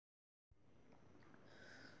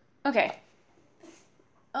Okay.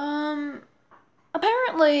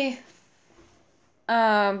 Apparently,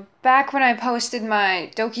 back when I posted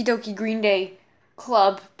my Doki Doki Green Day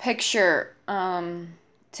Club picture,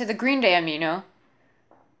 to the Green Day Amino,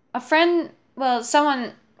 a friend, well,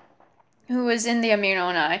 someone who was in the Amino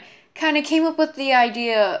and I, kind of came up with the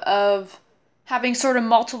idea of having sort of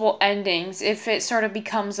multiple endings if it sort of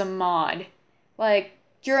becomes a mod. Like,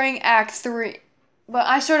 during Act 3, but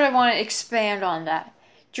I sort of want to expand on that.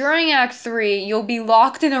 During Act 3, you'll be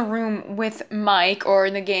locked in a room with Mike, or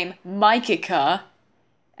in the game, Mikika.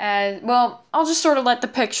 And, well, I'll just sort of let the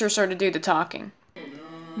picture sort of do the talking.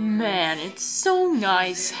 Man, it's so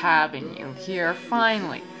nice having you here,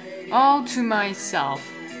 finally. All to myself.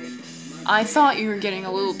 I thought you were getting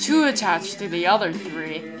a little too attached to the other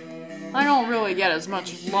three. I don't really get as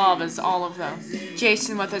much love as all of them.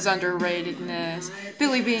 Jason with his underratedness,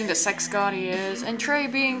 Billy being the sex god he is, and Trey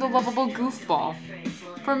being the lovable goofball.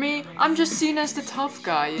 For me, I'm just seen as the tough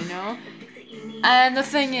guy, you know? And the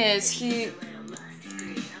thing is,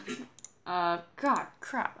 god,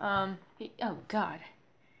 crap, oh god.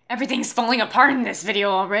 Everything's falling apart in this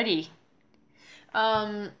video already.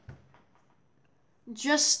 Um,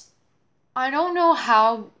 just, I don't know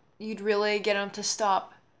how you'd really get him to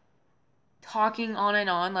stop talking on and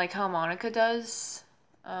on like how Monica does.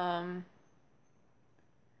 But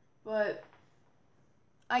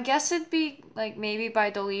I guess it'd be like maybe by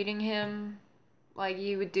deleting him, like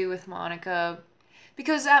you would do with Monica.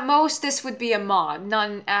 Because at most this would be a mod, not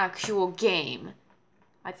an actual game.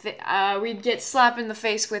 I think we'd get slapped in the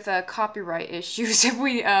face with copyright issues if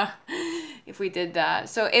we did that.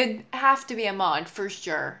 So it'd have to be a mod for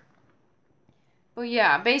sure. But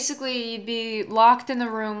yeah, basically you'd be locked in the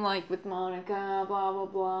room like with Monica, blah blah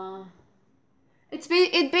blah.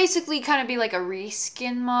 It'd basically kind of be like a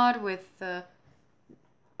reskin mod with a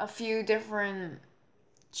few different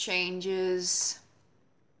changes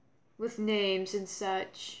with names and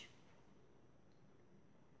such.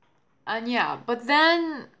 And yeah, but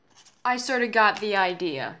then I sort of got the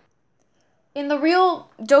idea. In the real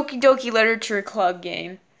Doki Doki Literature Club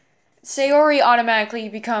game, Sayori automatically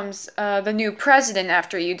becomes the new president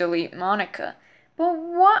after you delete Monica. But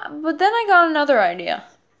what? But then I got another idea.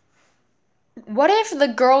 What if the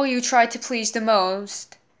girl you tried to please the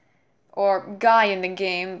most, or guy in the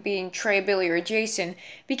game, being Trey, Billy, or Jason,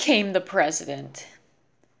 became the president?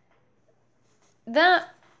 That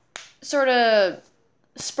sort of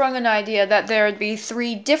sprung an idea that there'd be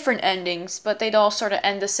 3 different endings, but they'd all sort of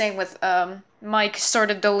end the same with Mike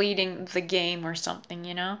sort of deleting the game or something,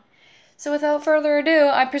 you know? So without further ado,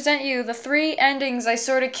 I present you the 3 endings I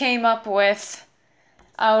sort of came up with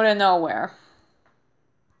out of nowhere.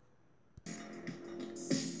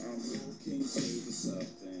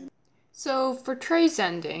 So for Trey's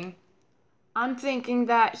ending, I'm thinking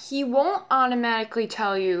that he won't automatically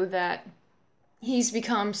tell you that he's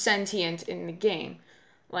become sentient in the game,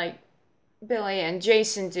 like Billy and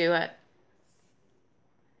Jason do it.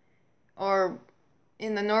 Or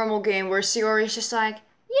in the normal game where Sayori's just like,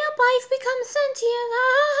 yep, I've become sentient,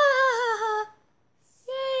 ah,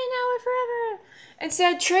 yay, now we're forever.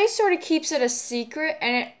 Instead, Trey sort of keeps it a secret,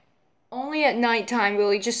 and only at nighttime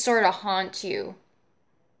will he just sort of haunt you.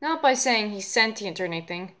 Not by saying he's sentient or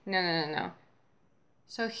anything, no.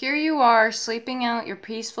 So here you are, sleeping out your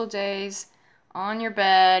peaceful days, on your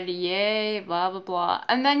bed, yay, blah blah blah,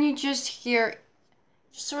 and then you just hear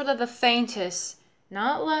sort of the faintest,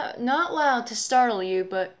 not loud to startle you,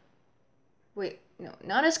 but wait, no,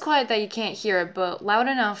 not as quiet that you can't hear it, but loud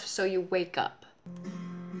enough so you wake up.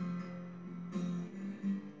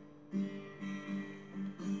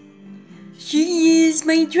 She is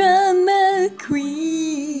my drama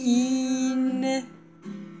queen.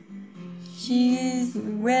 She is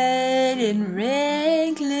red and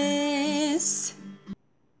reckless.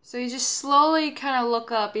 So you just slowly kind of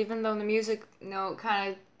look up, even though the music note kind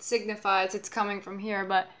of signifies it's coming from here,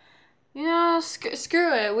 but you know,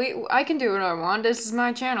 screw it. I can do what I want. This is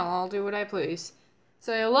my channel. I'll do what I please.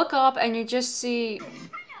 So you look up and you just see.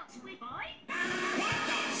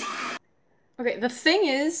 Okay, the thing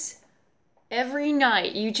is, every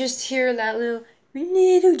night you just hear that little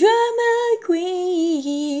drama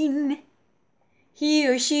queen. He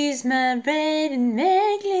or she's my red and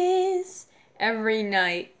necklace. Every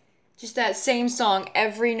night. Just that same song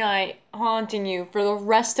every night, haunting you for the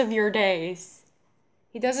rest of your days.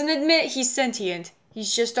 He doesn't admit he's sentient.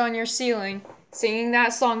 He's just on your ceiling, singing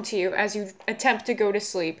that song to you as you attempt to go to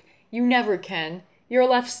sleep. You never can. You're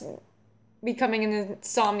left becoming an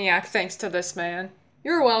insomniac thanks to this man.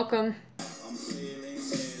 You're welcome.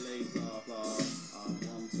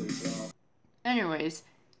 Anyways,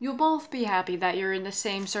 You'll both be happy that you're in the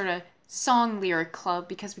same sort of song lyric club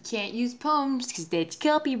because we can't use poems because that's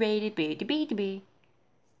copyrighted.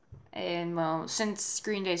 And well, since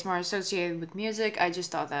Green Day's more associated with music, I just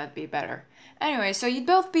thought that'd be better. Anyway, so you'd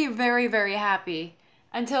both be very, very happy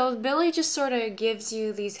until Billy just sort of gives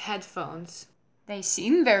you these headphones. They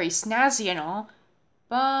seem very snazzy and all,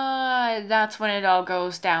 but that's when it all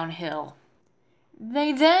goes downhill.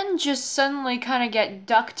 They then just suddenly kind of get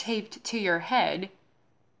duct taped to your head,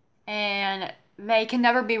 and they can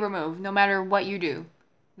never be removed, no matter what you do.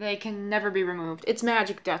 They can never be removed. It's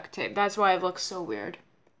magic duct tape. That's why it looks so weird.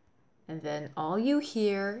 And then all you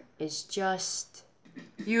hear is just...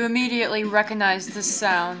 You immediately recognize the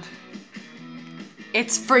sound.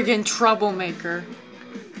 It's friggin' Troublemaker.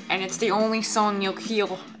 And it's the only song you'll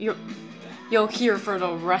hear for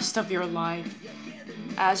the rest of your life.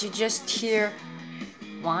 As you just hear,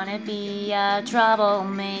 wanna be a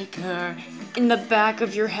troublemaker, in the back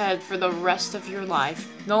of your head for the rest of your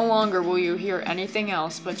life. No longer will you hear anything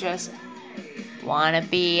else but just, wanna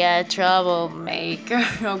be a troublemaker.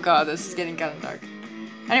 Oh god, this is getting kind of dark.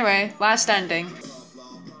 Anyway, last ending.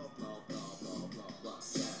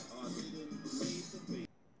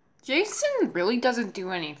 Jason really doesn't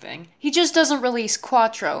do anything. He just doesn't release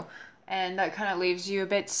Quattro, and that kind of leaves you a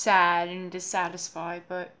bit sad and dissatisfied,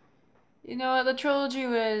 but you know, the trilogy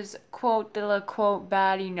was quote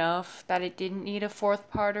bad enough that it didn't need a fourth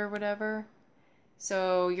part or whatever.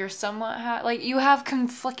 So you're somewhat like you have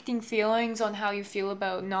conflicting feelings on how you feel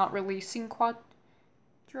about not releasing Quattro,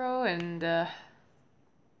 and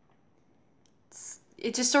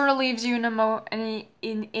it just sort of leaves you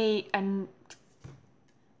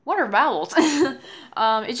what are vowels?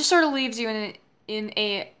 It just sort of leaves you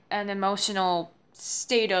an emotional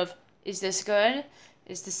state of, is this good?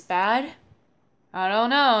 Is this bad? I don't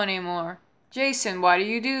know anymore. Jason, why do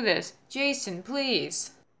you do this? Jason,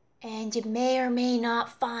 please. And you may or may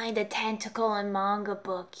not find a tentacle and manga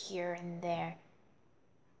book here and there.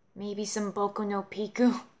 Maybe some Boku no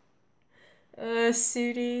Piku.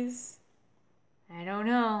 Suities. I don't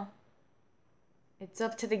know. It's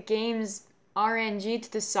up to the game's RNG to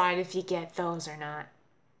decide if you get those or not.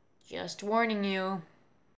 Just warning you.